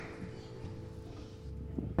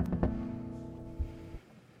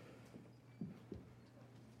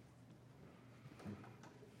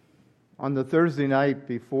On the Thursday night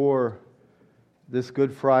before this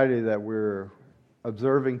Good Friday that we're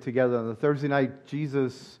observing together, on the Thursday night,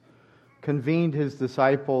 Jesus convened his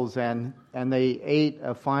disciples and they ate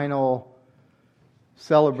a final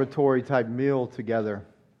celebratory type meal together.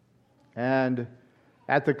 And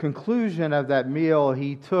at the conclusion of that meal,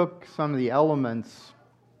 he took some of the elements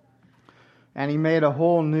and he made a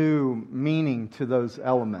whole new meaning to those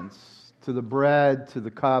elements, to the bread, to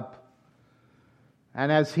the cup. And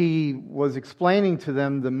as he was explaining to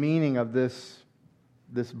them the meaning of this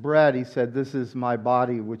bread, he said, "This is my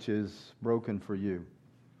body which is broken for you."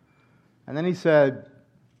 And then he said,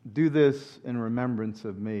 "Do this in remembrance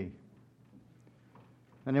of me."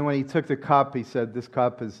 And then when he took the cup, he said, "This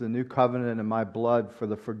cup is the new covenant in my blood for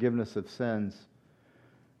the forgiveness of sins."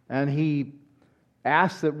 And he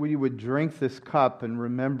asked that we would drink this cup in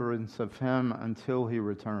remembrance of him until he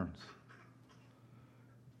returns.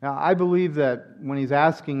 Now, I believe that when he's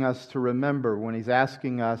asking us to remember, when he's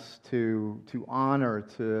asking us to honor,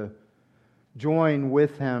 to join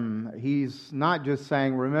with him, he's not just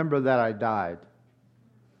saying, "Remember that I died."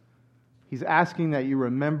 He's asking that you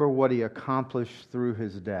remember what he accomplished through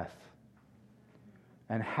his death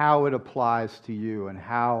and how it applies to you and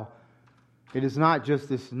how it is not just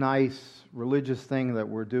this nice religious thing that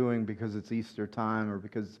we're doing because it's Easter time or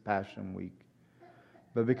because it's Passion Week,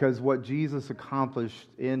 but because what Jesus accomplished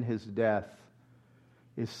in his death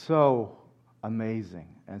is so amazing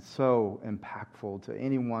and so impactful to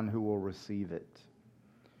anyone who will receive it.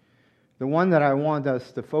 The one that I want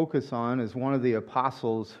us to focus on is one of the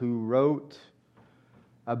apostles who wrote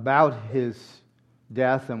about his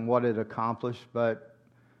death and what it accomplished, but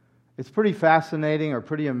it's pretty fascinating or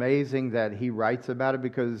pretty amazing that he writes about it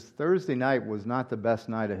because Thursday night was not the best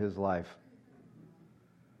night of his life.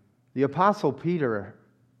 The Apostle Peter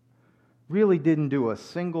really didn't do a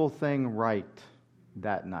single thing right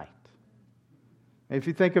that night. If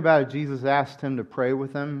you think about it, Jesus asked him to pray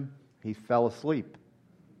with him. He fell asleep.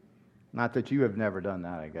 Not that you have never done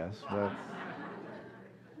that, I guess. But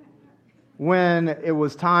when it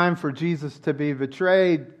was time for Jesus to be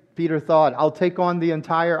betrayed, Peter thought, "I'll take on the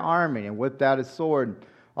entire army," and whipped out his sword.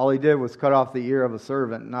 All he did was cut off the ear of a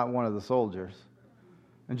servant, not one of the soldiers.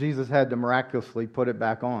 And Jesus had to miraculously put it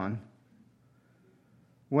back on.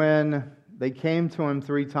 When they came to him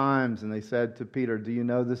 3 times and they said to Peter, "Do you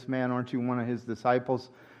know this man? Aren't you one of his disciples?"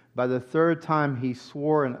 By the 3rd time he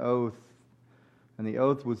swore an oath, and the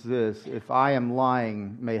oath was this: "If I am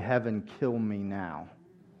lying, may heaven kill me now.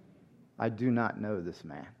 I do not know this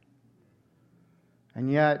man." And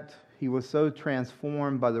yet he was so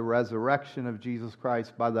transformed by the resurrection of Jesus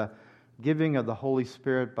Christ, by the giving of the Holy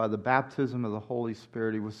Spirit, by the baptism of the Holy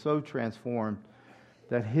Spirit. He was so transformed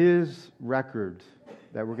that his record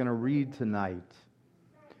that we're going to read tonight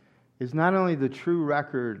is not only the true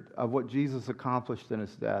record of what Jesus accomplished in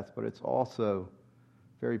his death, but it's also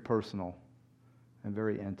very personal and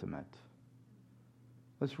very intimate.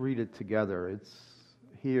 Let's read it together. It's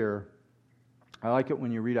here. I like it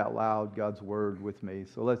when you read out loud God's word with me.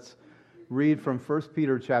 So let's read from 1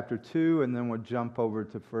 Peter chapter 2, and then we'll jump over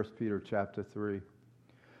to 1 Peter chapter 3.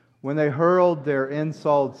 When they hurled their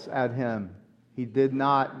insults at him, he did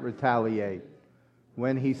not retaliate.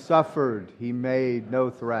 When he suffered, he made no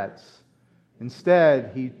threats.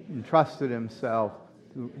 Instead, he entrusted himself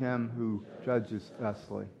to him who judges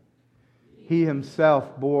justly. He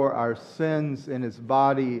himself bore our sins in his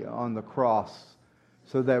body on the cross,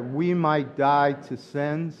 so that we might die to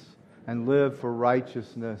sins and live for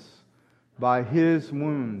righteousness. By his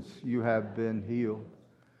wounds you have been healed.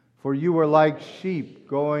 For you were like sheep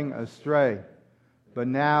going astray, but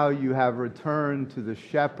now you have returned to the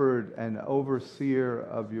shepherd and overseer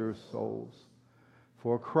of your souls.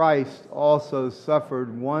 For Christ also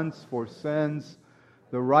suffered once for sins,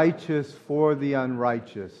 the righteous for the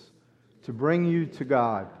unrighteous, to bring you to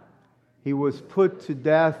God. He was put to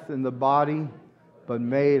death in the body, but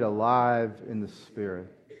made alive in the spirit.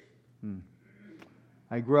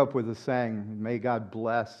 I grew up with a saying, "May God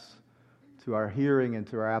bless to our hearing and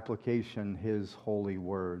to our application His holy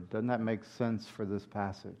word." Doesn't that make sense for this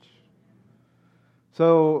passage?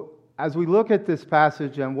 So, as we look at this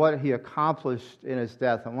passage and what He accomplished in His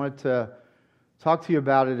death, I wanted to talk to you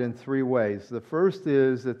about it in 3 ways. The first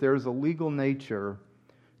is that there's a legal nature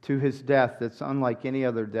to His death that's unlike any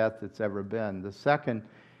other death that's ever been. The second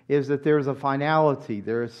is that there's a finality.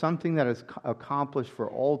 There is something that is accomplished for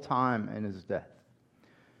all time in His death.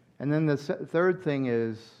 And then the third thing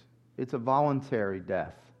is, it's a voluntary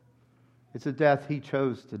death. It's a death He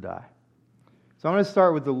chose to die. So I'm going to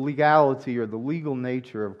start with the legality or the legal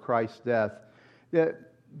nature of Christ's death.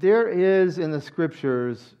 There is in the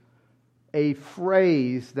Scriptures a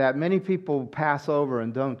phrase that many people pass over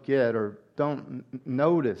and don't get or don't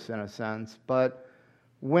notice in a sense, but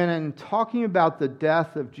when in talking about the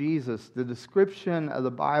death of Jesus, the description of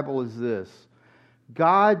the Bible is this: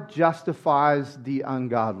 God justifies the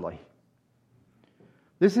ungodly.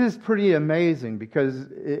 This is pretty amazing because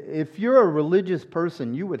if you're a religious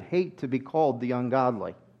person, you would hate to be called the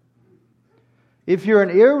ungodly. If you're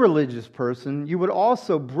an irreligious person, you would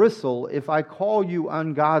also bristle if I call you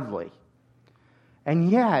ungodly.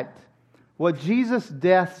 And yet, what Jesus'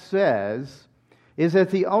 death says is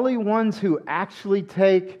that the only ones who actually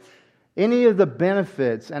take any of the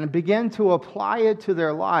benefits and begin to apply it to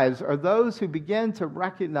their lives are those who begin to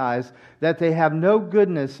recognize that they have no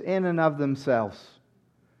goodness in and of themselves.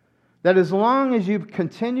 That as long as you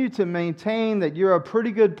continue to maintain that you're a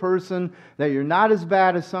pretty good person, that you're not as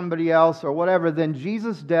bad as somebody else or whatever, then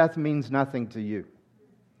Jesus' death means nothing to you.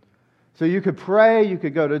 So you could pray, you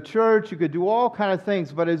could go to church, you could do all kind of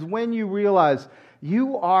things, but it's when you realize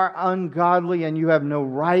you are ungodly and you have no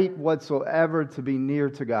right whatsoever to be near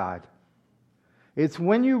to God. It's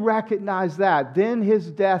when you recognize that, then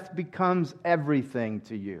His death becomes everything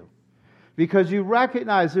to you. Because you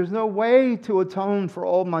recognize there's no way to atone for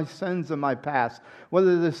all my sins in my past.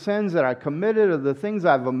 Whether the sins that I committed or the things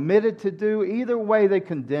I've omitted to do, either way they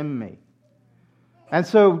condemn me. And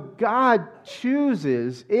so God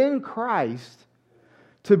chooses in Christ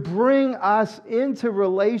to bring us into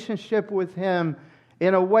relationship with Him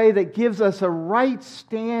in a way that gives us a right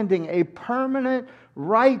standing, a permanent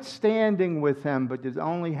right standing with Him, but it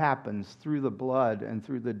only happens through the blood and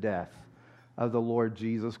through the death of the Lord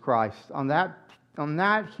Jesus Christ. On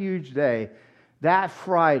that huge day, that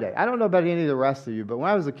Friday, I don't know about any of the rest of you, but when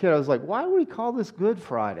I was a kid, I was like, why do we call this Good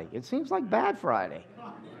Friday? It seems like Bad Friday.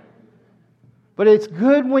 But it's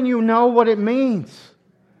good when you know what it means.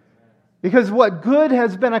 Because what good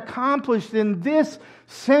has been accomplished in this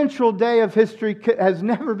central day of history has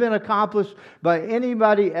never been accomplished by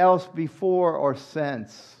anybody else before or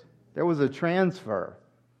since. There was a transfer.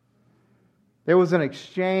 There was an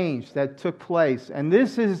exchange that took place. And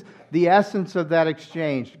this is the essence of that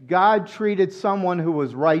exchange. God treated someone who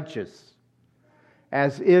was righteous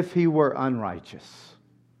as if he were unrighteous.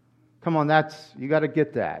 Come on, you got to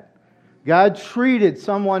get that. God treated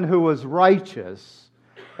someone who was righteous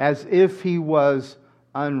as if he was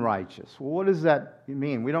unrighteous. Well, what does that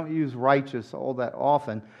mean? We don't use righteous all that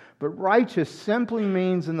often, but righteous simply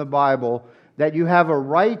means in the Bible that you have a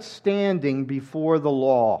right standing before the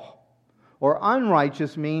law. Or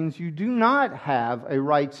unrighteous means you do not have a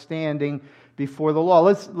right standing before the law.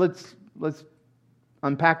 Let's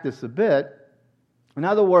unpack this a bit. In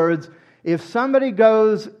other words, if somebody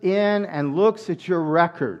goes in and looks at your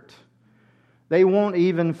record, they won't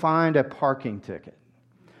even find a parking ticket.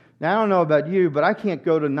 Now, I don't know about you, but I can't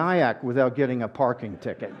go to Nyack without getting a parking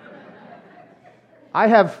ticket. I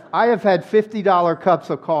have had $50 cups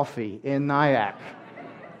of coffee in Nyack.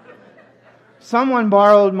 Someone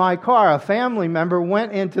borrowed my car. A family member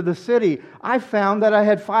went into the city. I found that I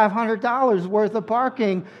had $500 worth of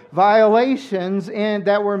parking violations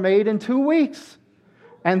that were made in 2 weeks.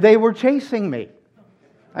 And they were chasing me.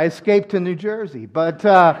 I escaped to New Jersey. But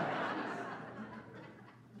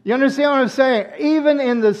you understand what I'm saying? Even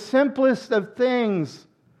in the simplest of things,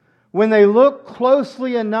 when they look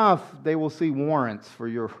closely enough, they will see warrants for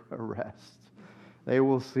your arrest. They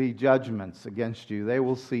will see judgments against you. They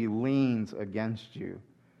will see liens against you.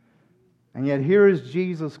 And yet here is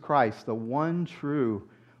Jesus Christ, the one true,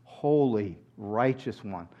 holy, righteous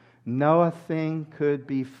one. Nothing could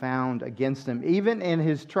be found against Him. Even in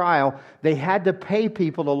His trial, they had to pay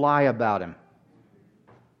people to lie about Him.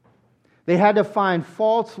 They had to find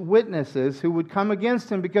false witnesses who would come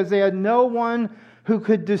against Him because they had no one who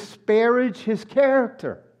could disparage His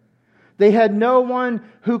character. They had no one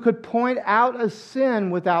who could point out a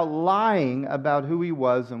sin without lying about who He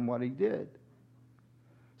was and what He did.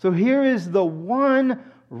 So here is the one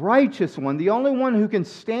righteous one, the only one who can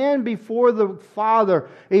stand before the Father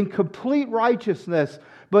in complete righteousness,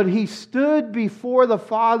 but He stood before the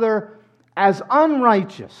Father as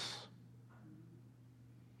unrighteous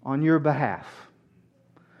on your behalf.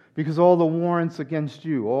 Because all the warrants against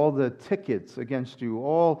you, all the tickets against you,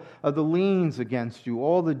 all of the liens against you,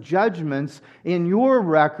 all the judgments in your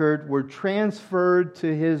record were transferred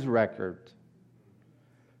to His record.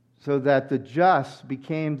 So that the just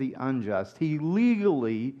became the unjust. He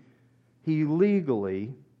legally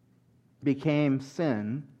became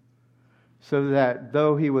sin, so that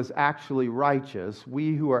though He was actually righteous,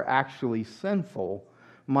 we who are actually sinful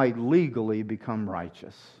might legally become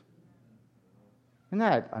righteous. Isn't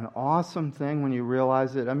that an awesome thing when you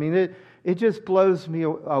realize it? I mean, it just blows me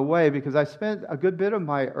away because I spent a good bit of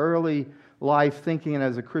my early life thinking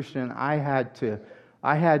as a Christian I had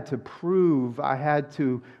to prove, I had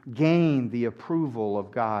to gain the approval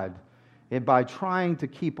of God. And by trying to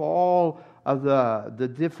keep all of the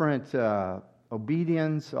different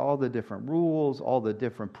obedience, all the different rules, all the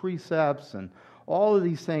different precepts, and all of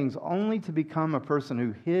these things, only to become a person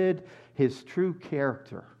who hid his true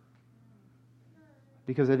character.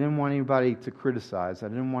 Because I didn't want anybody to criticize. I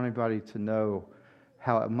didn't want anybody to know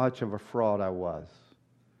how much of a fraud I was.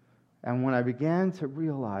 And when I began to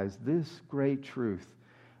realize this great truth,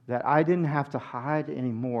 that I didn't have to hide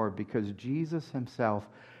anymore because Jesus himself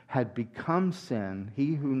had become sin.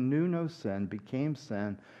 He who knew no sin became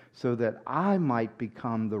sin so that I might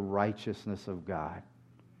become the righteousness of God.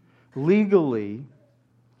 Legally,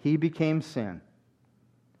 he became sin,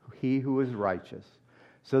 he who is righteous,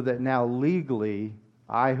 so that now legally,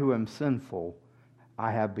 I who am sinful,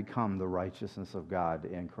 I have become the righteousness of God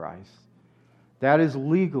in Christ. That is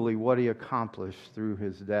legally what he accomplished through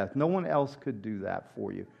his death. No one else could do that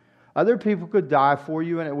for you. Other people could die for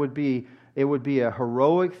you, and it would be a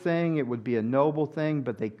heroic thing, it would be a noble thing,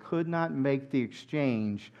 but they could not make the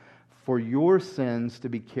exchange for your sins to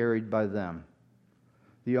be carried by them.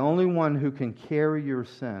 The only one who can carry your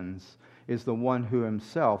sins is the one who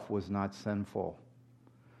himself was not sinful.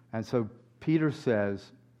 And so Peter says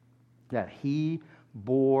that he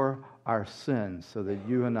bore our sins so that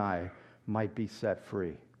you and I might be set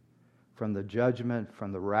free from the judgment,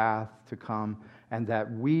 from the wrath to come, and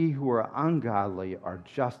that we who are ungodly are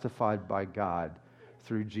justified by God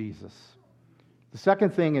through Jesus. The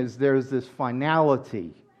second thing is there's this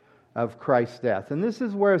finality of Christ's death. And this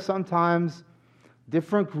is where sometimes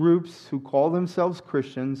different groups who call themselves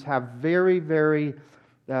Christians have very, very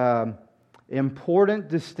important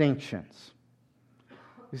distinctions.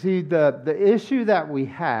 You see, the issue that we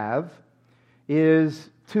have is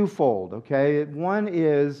twofold, okay? One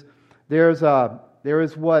is there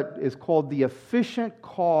is what is called the efficient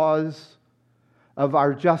cause of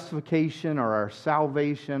our justification or our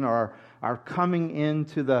salvation or our coming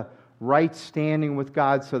into the right standing with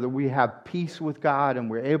God so that we have peace with God and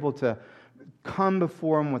we're able to come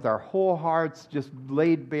before Him with our whole hearts just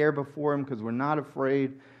laid bare before Him because we're not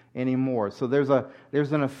afraid anymore. So there's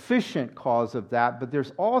an efficient cause of that, but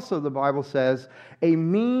there's also, the Bible says, a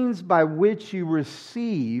means by which you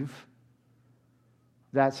receive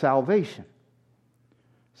that salvation.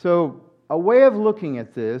 So a way of looking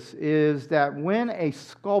at this is that when a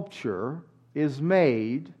sculpture is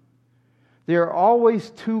made, there are always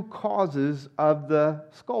two causes of the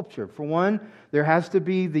sculpture. For one, there has to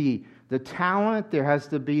be the talent, there has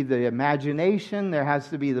to be the imagination, there has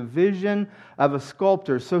to be the vision of a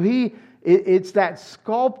sculptor. So it's that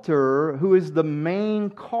sculptor who is the main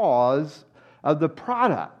cause of the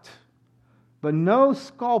product. But no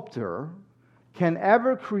sculptor can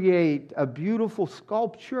ever create a beautiful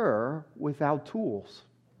sculpture without tools.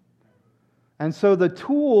 And so the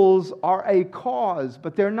tools are a cause,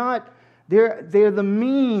 but they're not, they're the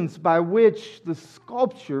means by which the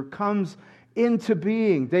sculpture comes into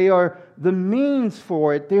being. They are the means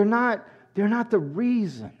for it. They're not the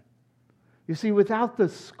reason. You see, without the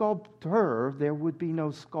sculptor, there would be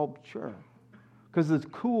no sculpture. Because the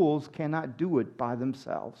tools cannot do it by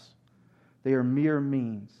themselves. They are mere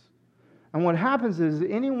means. And what happens is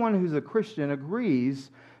anyone who's a Christian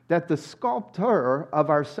agrees that the sculptor of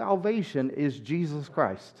our salvation is Jesus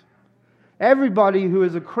Christ. Everybody who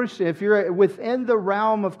is a Christian, if you're within the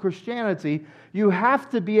realm of Christianity, you have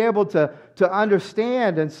to be able to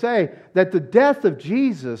understand and say that the death of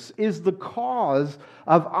Jesus is the cause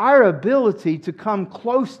of our ability to come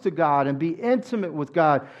close to God and be intimate with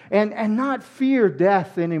God and not fear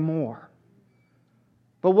death anymore.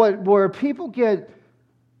 But where people get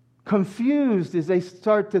confused is they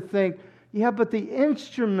start to think, yeah, but the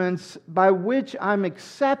instruments by which I'm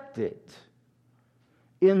accepted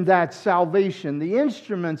in that salvation, the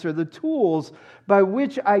instruments or the tools by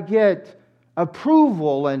which I get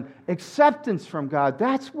approval and acceptance from God,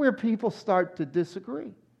 that's where people start to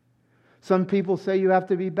disagree. Some people say you have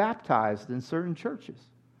to be baptized in certain churches.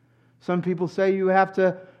 Some people say you have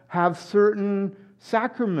to have certain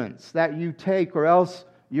sacraments that you take or else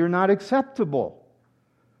you're not acceptable.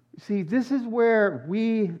 You see, this is where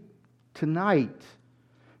we tonight,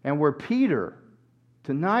 and where Peter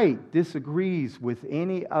tonight disagrees with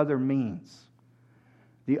any other means.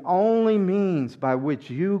 The only means by which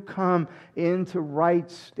you come into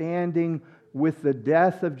right standing with the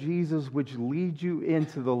death of Jesus, which leads you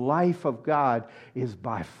into the life of God, is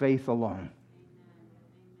by faith alone.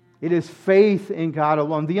 It is faith in God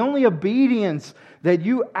alone. The only obedience that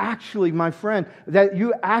you actually, my friend, that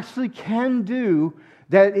you actually can do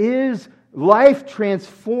that is life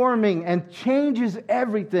transforming and changes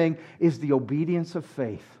everything is the obedience of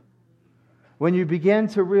faith. When you begin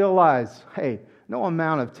to realize, hey, no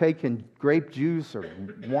amount of taking grape juice or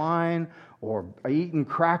wine or eating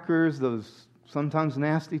crackers, those sometimes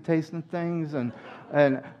nasty tasting things, and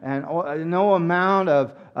no amount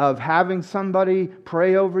of having somebody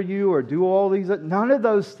pray over you or do all these, none of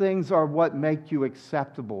those things are what make you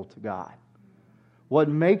acceptable to God. What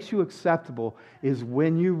makes you acceptable is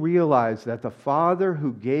when you realize that the Father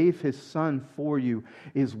who gave His Son for you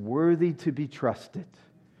is worthy to be trusted.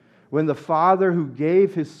 When the Father who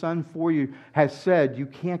gave His Son for you has said, you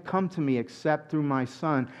can't come to me except through my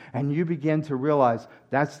Son, and you begin to realize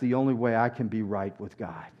that's the only way I can be right with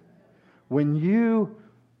God. When you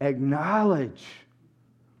acknowledge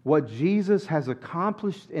what Jesus has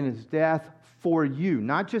accomplished in His death for you,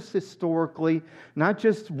 not just historically, not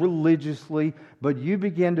just religiously, but you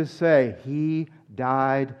begin to say, He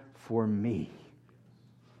died for me.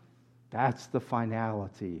 That's the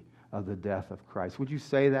finality of the death of Christ. Would you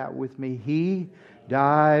say that with me? He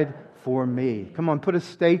died for me. Come on, put a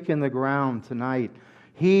stake in the ground tonight.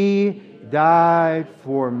 He died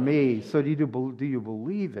for me. So do you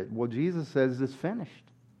believe it? Well, Jesus says it's finished.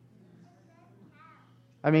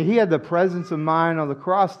 I mean, He had the presence of mind on the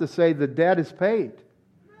cross to say the debt is paid.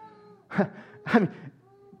 I mean,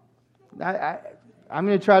 I'm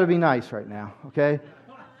going to try to be nice right now, okay?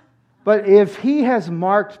 But if He has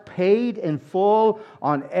marked paid in full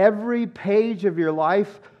on every page of your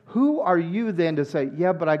life, who are you then to say,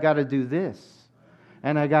 yeah, but I got to do this,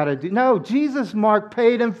 and I got to do... No, Jesus marked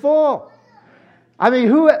paid in full. I mean,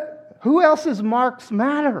 who else's marks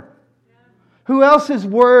matter? Who else's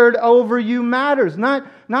word over you matters?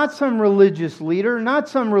 Not some religious leader, not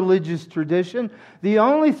some religious tradition. The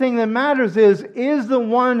only thing that matters is the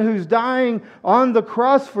one who's dying on the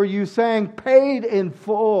cross for you saying paid in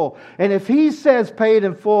full. And if He says paid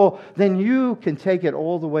in full, then you can take it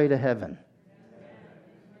all the way to heaven.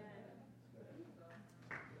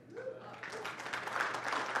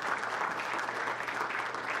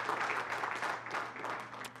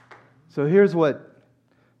 So here's what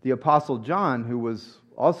the Apostle John, who was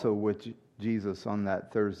also with Jesus on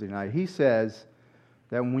that Thursday night, he says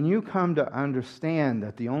that when you come to understand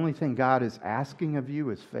that the only thing God is asking of you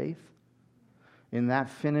is faith in that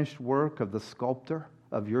finished work of the sculptor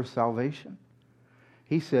of your salvation,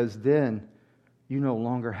 he says then you no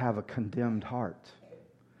longer have a condemned heart.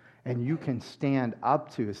 And you can stand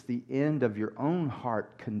up to it's the end of your own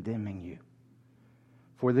heart condemning you.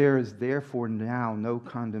 For there is therefore now no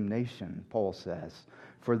condemnation, Paul says,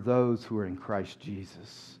 for those who are in Christ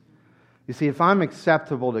Jesus. You see, if I'm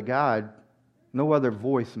acceptable to God, no other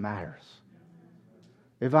voice matters.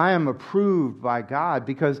 If I am approved by God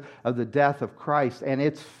because of the death of Christ, and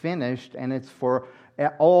it's finished, and it's for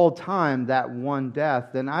all time that one death,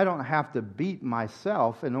 then I don't have to beat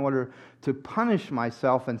myself in order to punish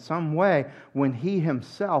myself in some way when He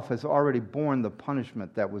Himself has already borne the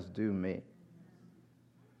punishment that was due me.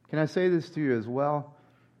 Can I say this to you as well?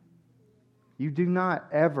 You do not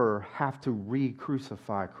ever have to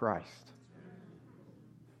re-crucify Christ.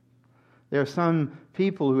 There are some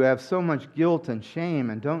people who have so much guilt and shame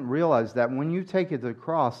and don't realize that when you take it to the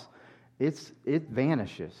cross, it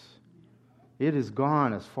vanishes. It is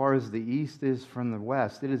gone as far as the east is from the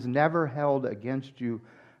west. It is never held against you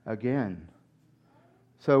again.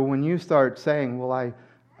 So when you start saying, well,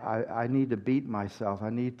 I need to beat myself. I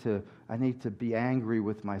need to be angry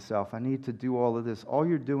with myself. I need to do all of this. All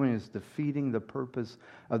you're doing is defeating the purpose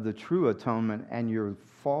of the true atonement, and you're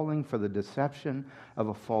falling for the deception of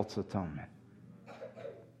a false atonement.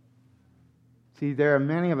 See, there are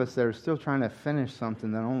many of us that are still trying to finish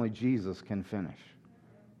something that only Jesus can finish.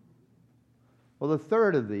 Well, the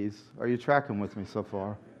third of these, are you tracking with me so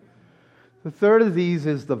far? The third of these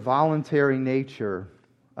is the voluntary nature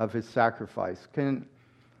of His sacrifice.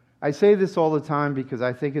 I say this all the time because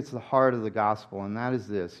I think it's the heart of the gospel, and that is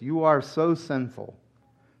this. You are so sinful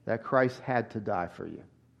that Christ had to die for you.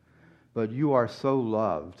 But you are so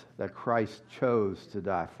loved that Christ chose to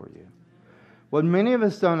die for you. What many of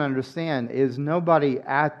us don't understand is nobody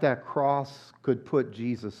at that cross could put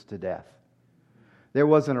Jesus to death. There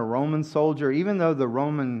wasn't a Roman soldier, even though the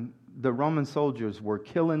Roman soldiers were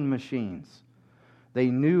killing machines. They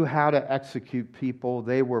knew how to execute people.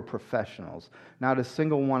 They were professionals. Not a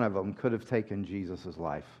single one of them could have taken Jesus'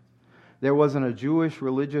 life. There wasn't a Jewish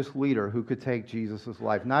religious leader who could take Jesus'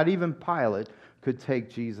 life. Not even Pilate could take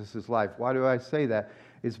Jesus' life. Why do I say that?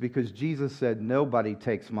 It's because Jesus said, nobody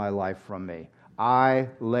takes my life from me. I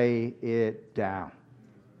lay it down.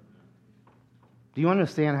 Do you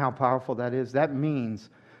understand how powerful that is? That means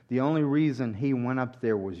the only reason he went up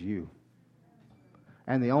there was you.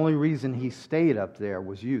 And the only reason he stayed up there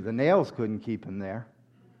was you. The nails couldn't keep him there.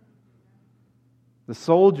 The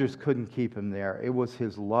soldiers couldn't keep him there. It was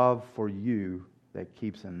his love for you that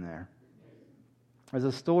keeps him there. There's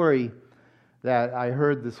a story that I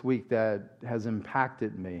heard this week that has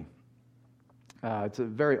impacted me. It's a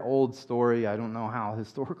very old story. I don't know how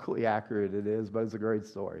historically accurate it is, but it's a great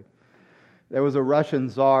story. There was a Russian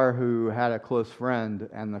Tsar who had a close friend,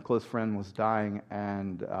 and the close friend was dying,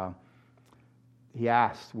 and he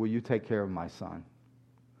asked, "Will you take care of my son?"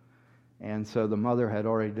 And so the mother had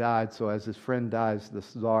already died, so as his friend dies, the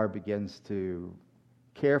Tsar begins to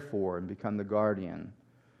care for and become the guardian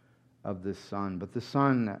of this son. But the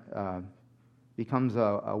son becomes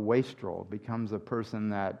a wastrel, becomes a person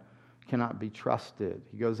that cannot be trusted.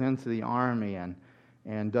 He goes into the army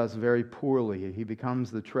and does very poorly. He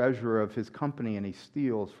becomes the treasurer of his company, and he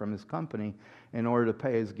steals from his company in order to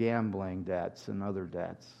pay his gambling debts and other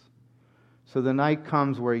debts. So the night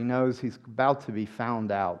comes where he knows he's about to be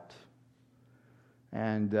found out,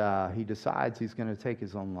 and he decides he's going to take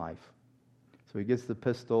his own life. So he gets the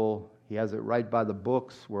pistol. He has it right by the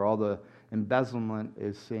books where all the embezzlement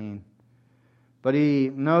is seen. But he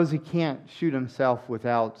knows he can't shoot himself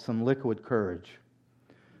without some liquid courage.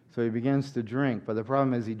 So he begins to drink, but the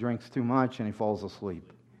problem is he drinks too much and he falls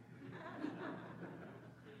asleep.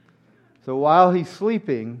 So while he's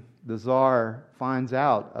sleeping, the Tsar finds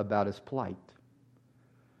out about his plight.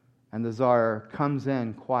 And the Tsar comes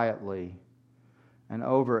in quietly, and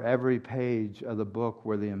over every page of the book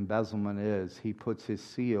where the embezzlement is, he puts his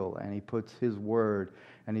seal and he puts his word,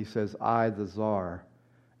 and he says, "I, the Tsar,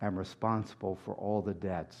 am responsible for all the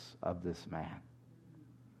debts of this man."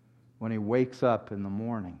 When he wakes up in the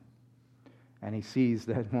morning and he sees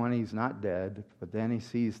that one, he's not dead, but then he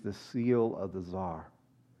sees the seal of the Tsar.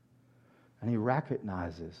 And he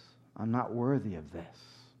recognizes, I'm not worthy of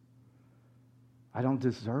this. I don't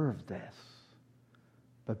deserve this.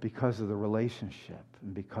 But because of the relationship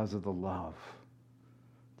and because of the love,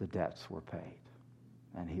 the debts were paid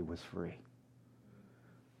and he was free.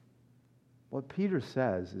 What Peter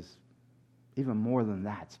says is even more than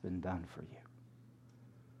that's been done for you.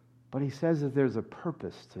 But he says that there's a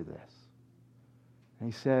purpose to this. And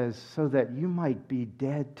he says, so that you might be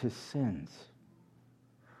dead to sins.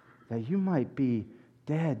 That you might be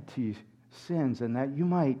dead to sins, and that you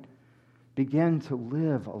might begin to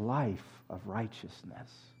live a life of righteousness.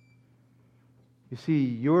 You see,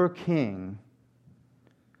 your King,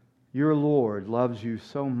 your Lord, loves you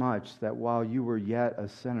so much that while you were yet a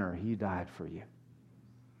sinner, he died for you.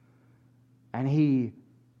 And he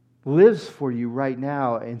lives for you right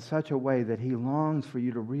now in such a way that he longs for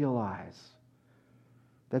you to realize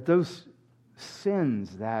that those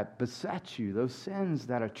sins that beset you, those sins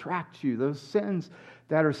that attract you, those sins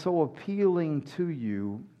that are so appealing to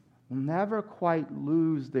you will never quite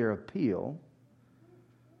lose their appeal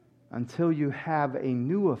until you have a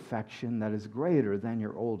new affection that is greater than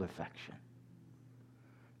your old affection.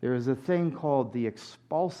 There is a thing called the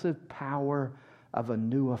expulsive power of a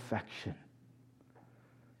new affection.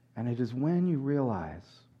 And it is when you realize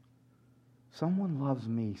someone loves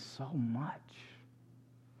me so much,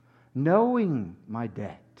 knowing my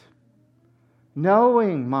debt,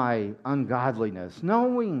 knowing my ungodliness,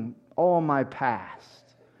 knowing all my past,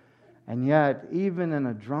 and yet even in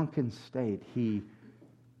a drunken state, he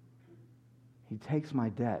takes my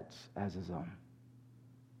debts as his own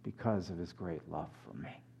because of his great love for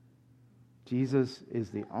me. Jesus is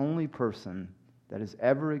the only person that has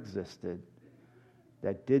ever existed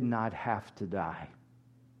that did not have to die.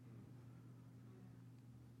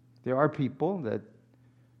 There are people that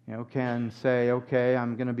can say, okay,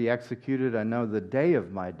 I'm going to be executed. I know the day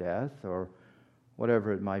of my death or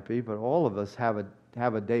whatever it might be, but all of us have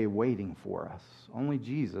a day waiting for us. Only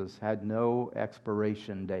Jesus had no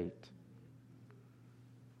expiration date.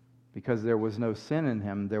 Because there was no sin in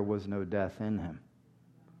him, there was no death in him.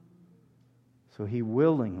 So he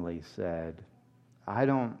willingly said, I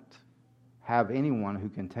don't have anyone who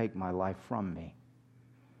can take my life from me,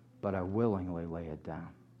 but I willingly lay it down.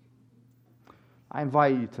 I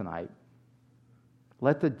invite you tonight,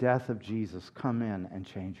 let the death of Jesus come in and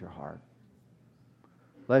change your heart.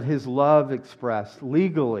 Let his love expressed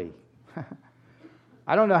legally.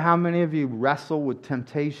 I don't know how many of you wrestle with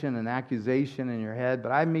temptation and accusation in your head,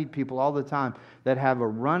 but I meet people all the time that have a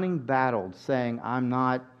running battle saying, I'm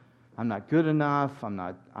not good enough, I'm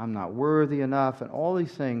not worthy enough, and all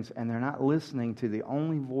these things, and they're not listening to the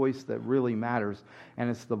only voice that really matters, and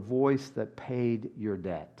it's the voice that paid your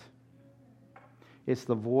debt. It's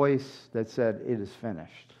the voice that said, "It is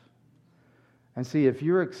finished." And see, if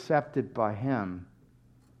you're accepted by Him,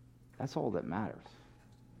 that's all that matters.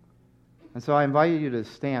 And so I invite you to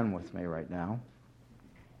stand with me right now.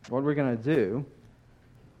 What we're going to do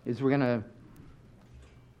is we're going to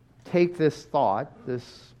take this thought,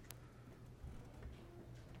 this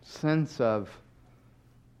sense of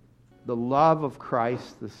the love of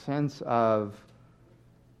Christ, the sense of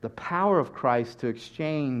the power of Christ to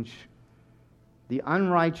exchange the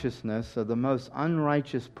unrighteousness of the most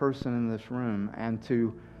unrighteous person in this room and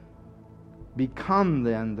to become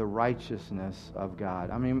then the righteousness of God.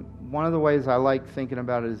 I mean, one of the ways I like thinking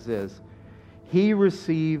about it is this: He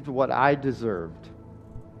received what I deserved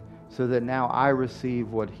so that now I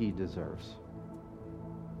receive what He deserves.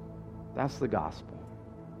 That's the gospel.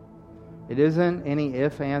 It isn't any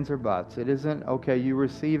ifs, ands, or buts. It isn't, okay, you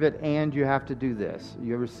receive it and you have to do this.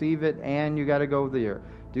 You receive it and you got to go there,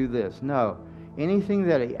 do this. No. Anything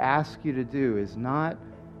that He asks you to do is not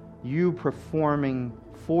you performing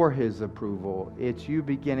for His approval. It's you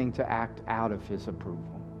beginning to act out of His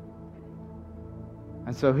approval.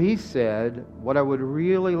 And so He said, what I would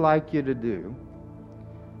really like you to do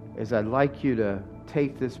is I'd like you to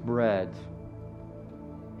take this bread,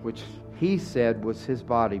 which He said was His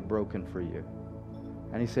body broken for you.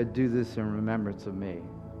 And He said, do this in remembrance of me.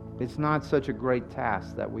 It's not such a great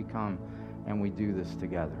task that we come and we do this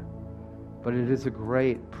together. But it is a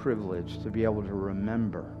great privilege to be able to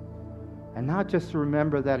remember. And not just to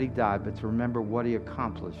remember that He died, but to remember what He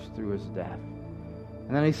accomplished through His death.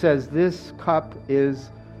 And then He says, this cup is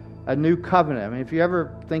a new covenant. I mean, if you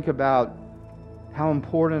ever think about how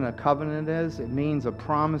important a covenant is, it means a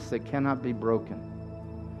promise that cannot be broken.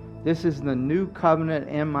 This is the new covenant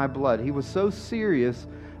in my blood. He was so serious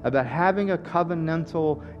about having a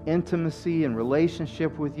covenantal intimacy and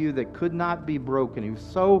relationship with you that could not be broken. He was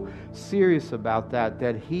so serious about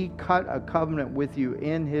that He cut a covenant with you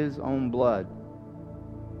in His own blood.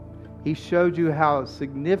 He showed you how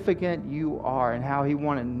significant you are and how He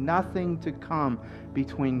wanted nothing to come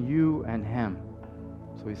between you and Him.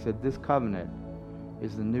 So He said, this covenant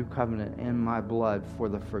is the new covenant in my blood for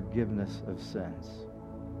the forgiveness of sins.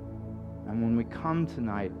 And when we come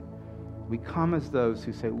tonight, we come as those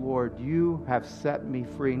who say, Lord, you have set me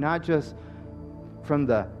free, not just from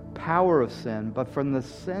the power of sin, but from the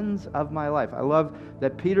sins of my life. I love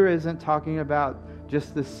that Peter isn't talking about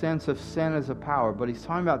just the sense of sin as a power, but he's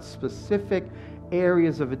talking about specific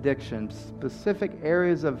areas of addiction, specific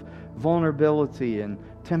areas of vulnerability and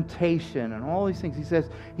temptation and all these things. He says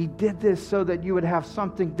He did this so that you would have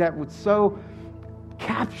something that would so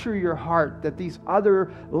capture your heart that these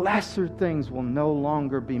other lesser things will no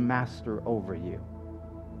longer be master over you.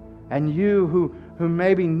 And you who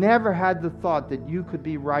maybe never had the thought that you could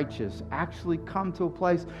be righteous actually come to a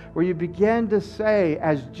place where you begin to say,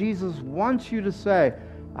 as Jesus wants you to say,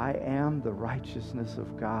 I am the righteousness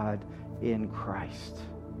of God in Christ.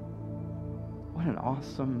 What an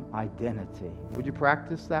awesome identity. Would you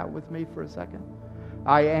practice that with me for a second?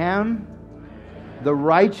 I am the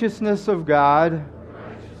righteousness of God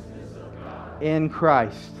in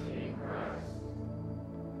Christ.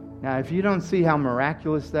 Now, if you don't see how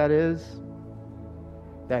miraculous that is,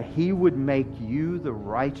 that He would make you the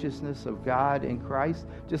righteousness of God in Christ,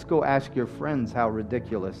 just go ask your friends how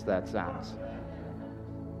ridiculous that sounds.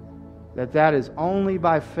 That is only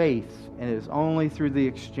by faith, and it is only through the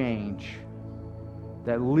exchange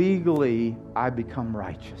that legally I become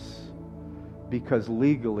righteous, because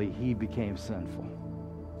legally He became sinful.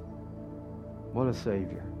 What a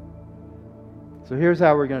Savior. So here's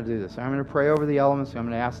how we're going to do this. I'm going to pray over the elements. I'm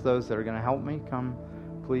going to ask those that are going to help me, come,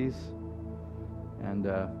 please. And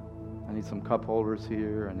I need some cup holders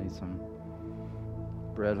here. I need some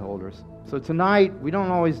bread holders. So tonight, we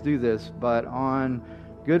don't always do this, but on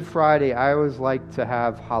Good Friday, I always like to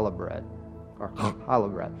have challah bread. Or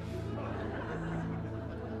challah bread.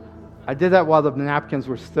 I did that while the napkins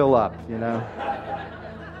were still up, you know.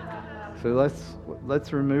 So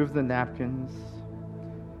let's remove the napkins.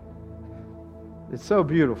 It's so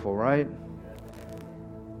beautiful, right?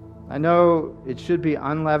 I know it should be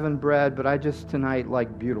unleavened bread, but I just tonight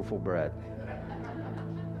like beautiful bread.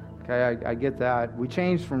 Okay, I get that. We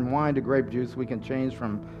changed from wine to grape juice. We can change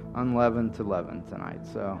from unleavened to leavened tonight.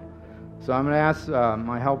 So I'm going to ask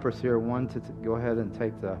my helpers here, one to go ahead and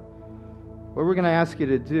take the... What we're going to ask you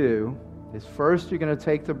to do is first you're going to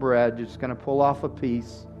take the bread. You're just going to pull off a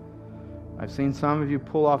piece. I've seen some of you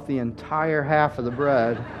pull off the entire half of the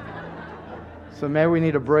bread. So maybe we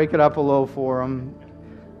need to break it up a little for them.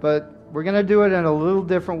 But we're going to do it in a little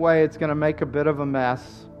different way. It's going to make a bit of a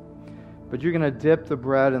mess. But you're going to dip the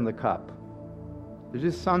bread in the cup. There's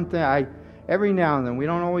just something, every now and then, we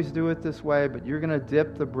don't always do it this way, but you're going to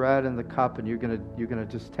dip the bread in the cup and you're going to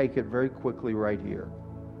just take it very quickly right here.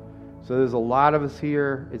 So there's a lot of us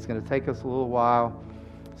here. It's going to take us a little while.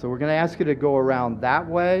 So we're going to ask you to go around that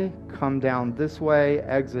way, come down this way,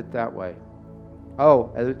 exit that way.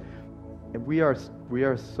 Oh, we are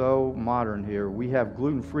so modern here. We have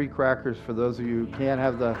gluten-free crackers for those of you who can't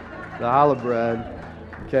have the challah bread.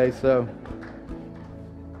 Okay, so,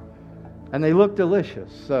 and they look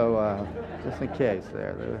delicious. So just in case,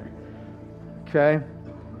 there. Okay,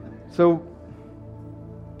 so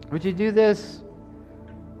would you do this?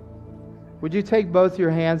 Would you take both your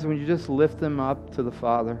hands and would you just lift them up to the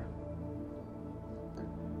Father?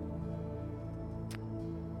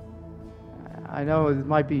 I know it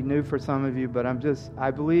might be new for some of you, but I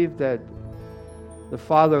believe that the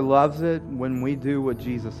Father loves it when we do what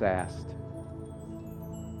Jesus asked.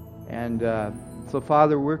 And so,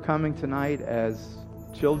 Father, we're coming tonight as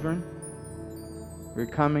children. We're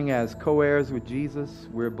coming as co-heirs with Jesus.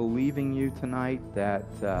 We're believing you tonight that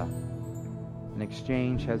an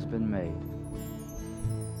exchange has been made.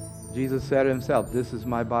 Jesus said himself, "This is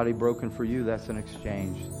my body broken for you." That's an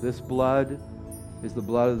exchange. This blood is the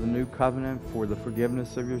blood of the new covenant for the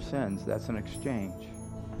forgiveness of your sins. That's an exchange.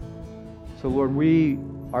 So, Lord, we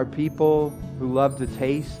are people who love to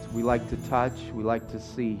taste. We like to touch. We like to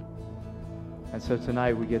see. And so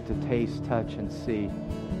tonight we get to taste, touch, and see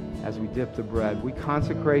as we dip the bread. We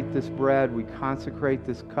consecrate this bread. We consecrate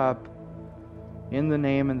this cup in the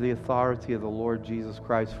name and the authority of the Lord Jesus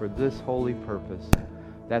Christ for this holy purpose,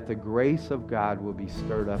 that the grace of God will be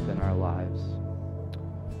stirred up in our lives.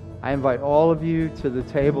 I invite all of you to the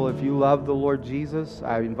table if you love the Lord Jesus.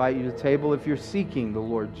 I invite you to the table if you're seeking the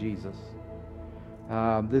Lord Jesus.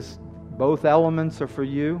 Both elements are for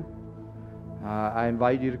you. I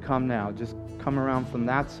invite you to come now. Just come around from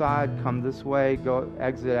that side, come this way, go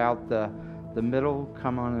exit out the middle,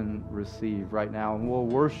 come on and receive right now. And we'll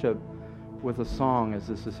worship with a song as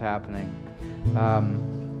this is happening.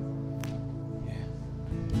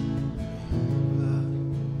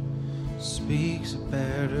 Speaks a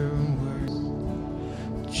better word.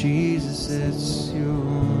 Jesus, it's your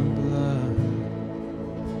blood.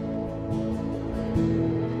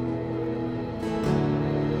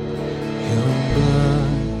 Your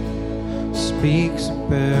blood speaks a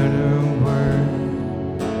better word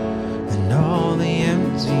than all the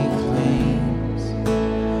empty claims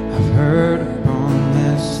I've heard upon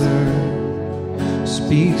this earth.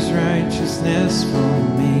 Speaks righteousness for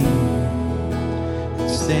me.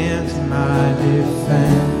 Stands in my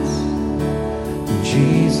defense. And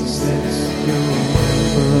Jesus, it's your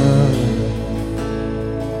blood.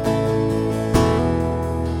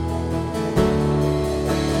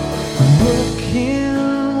 What can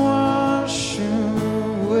wash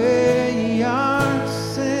away our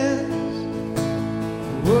sins?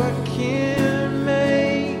 What can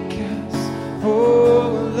make us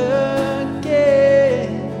whole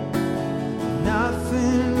again?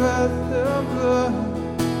 Nothing but the blood.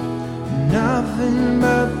 Nothing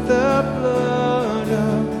but the blood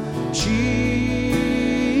of Jesus.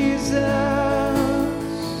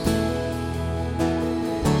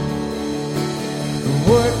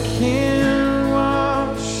 What can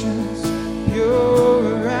wash us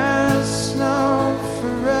pure as snow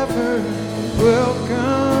forever?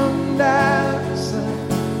 Welcomed as the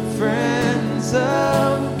friends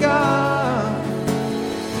of God.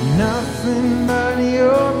 Nothing but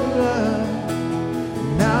your blood.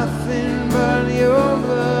 Nothing but your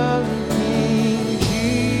blood, King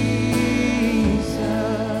Jesus.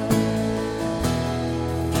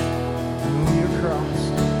 Your cross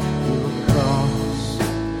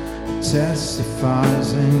testifies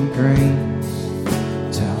in grace,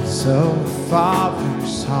 tells of the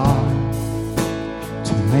Father's heart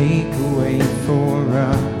to make a way for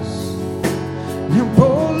us. Now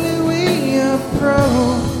boldly we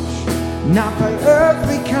approach, not by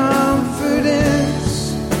earthly confidence.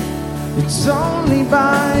 It's only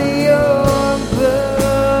by your blood.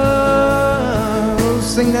 Oh,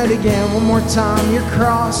 sing that again one more time. Your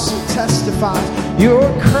cross, it testifies. Your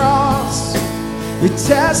cross, it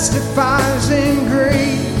testifies in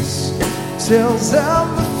grace. Tells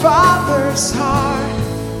of the Father's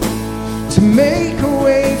heart to make a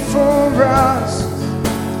way for us.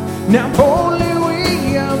 Now boldly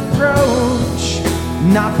we approach,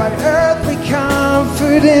 not by earthly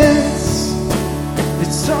confidence.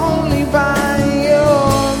 It's only by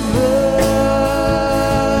your blood,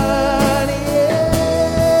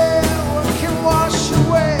 yeah. What can wash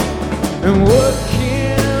away? And what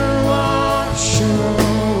can wash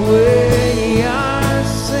away our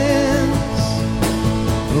sins?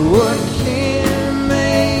 What can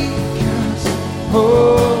make us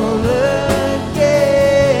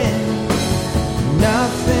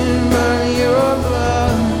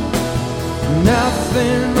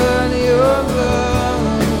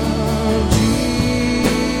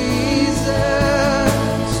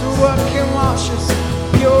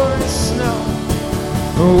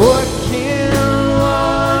What can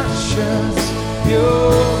wash us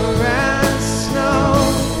pure as snow?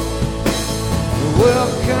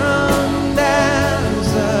 Welcomed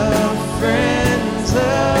as a friend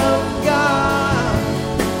of God.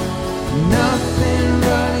 Nothing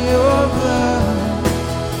but your blood.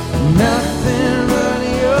 Nothing but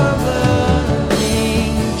your blood,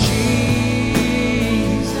 King Jesus.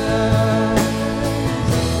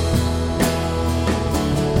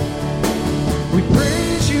 We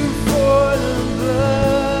praise you for the blood.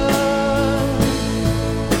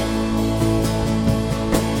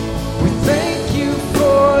 We thank you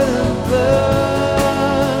for the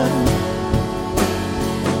blood.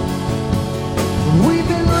 We've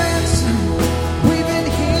been ransomed, we've been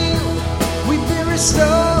healed, we've been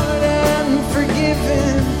restored and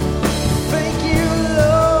forgiven. Thank you,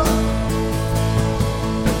 Lord.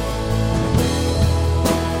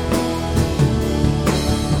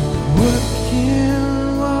 What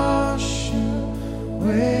can wash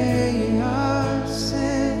away our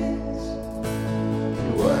sins?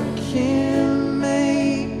 What can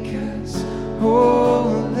make us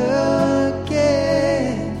whole again?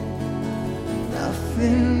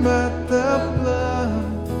 Nothing but the blood.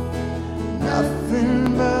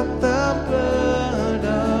 Nothing but the blood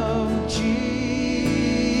of Jesus.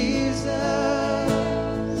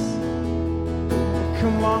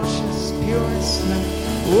 Come wash us pure as snow.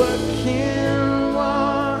 What can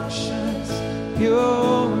wash us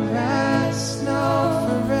pure as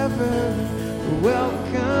snow forever?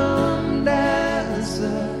 Welcomed as a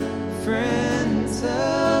friend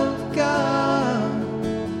of God.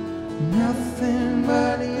 Nothing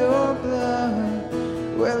but your blood.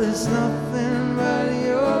 Well, it's nothing but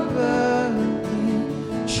your blood,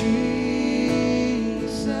 King Jesus.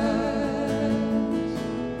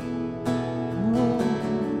 Oh,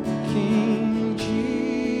 King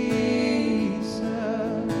Jesus.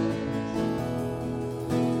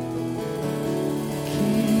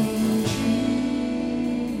 King Jesus.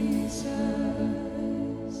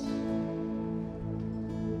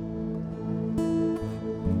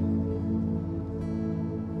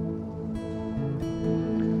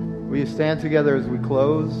 Will you stand together as we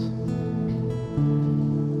close?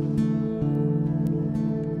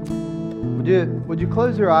 Would you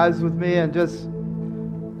close your eyes with me and just,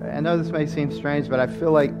 I know this may seem strange, but I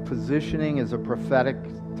feel like positioning is a prophetic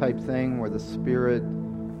type thing where the Spirit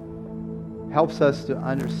helps us to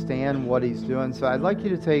understand what He's doing. So I'd like you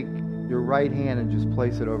to take your right hand and just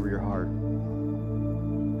place it over your heart.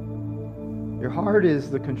 Your heart is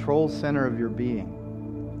the control center of your being.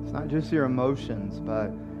 It's not just your emotions,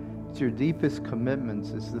 but it's your deepest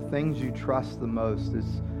commitments. It's the things you trust the most.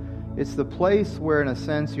 It's the place where, in a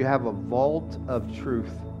sense, you have a vault of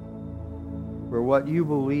truth, where what you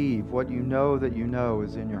believe, what you know that you know,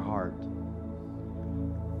 is in your heart.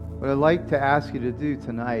 What I'd like to ask you to do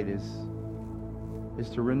tonight is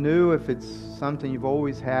to renew if it's something you've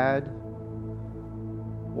always had,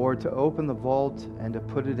 or to open the vault and to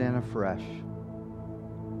put it in afresh.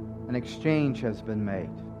 An exchange has been made.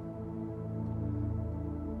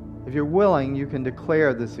 If you're willing, you can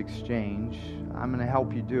declare this exchange. I'm going to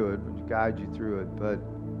help you do it, guide you through it. But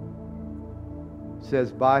it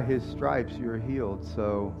says, by His stripes you're healed.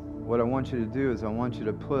 So what I want you to do is I want you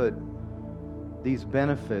to put these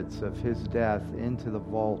benefits of His death into the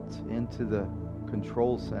vault, into the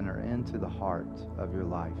control center, into the heart of your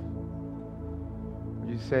life. Would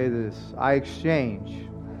you say this? I exchange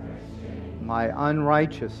my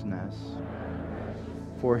unrighteousness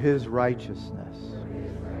for His righteousness.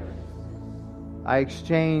 I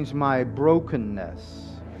exchange my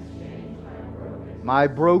brokenness, my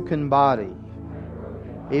broken body,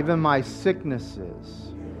 even my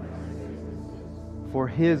sicknesses, for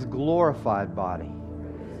His glorified body,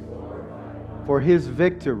 for His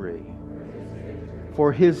victory,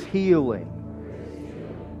 for His healing.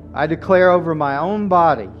 I declare over my own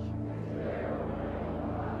body,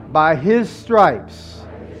 by His stripes,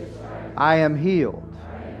 I am healed.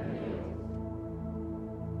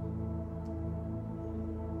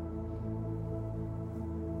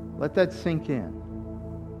 Let that sink in.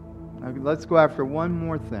 Now, let's go after one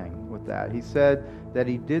more thing with that. He said that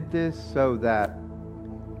He did this so that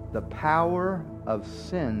the power of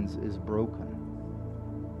sins is broken.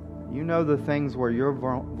 You know the things where you're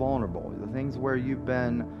vulnerable, the things where you've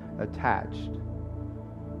been attached.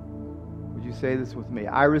 Would you say this with me?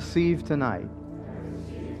 I receive tonight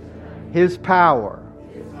His power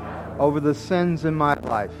over the sins in my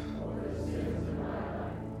life.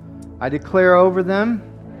 I declare over them,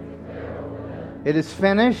 it is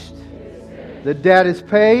finished. The debt is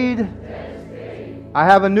paid. I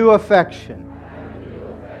have a new affection.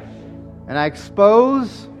 And I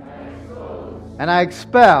expose and I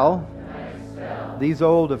expel these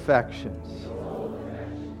old affections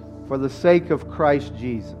for the sake of Christ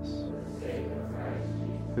Jesus,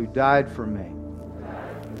 who died for me.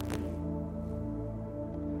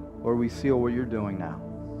 Lord, we seal what you're doing now.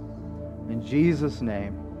 In Jesus'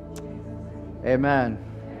 name, amen.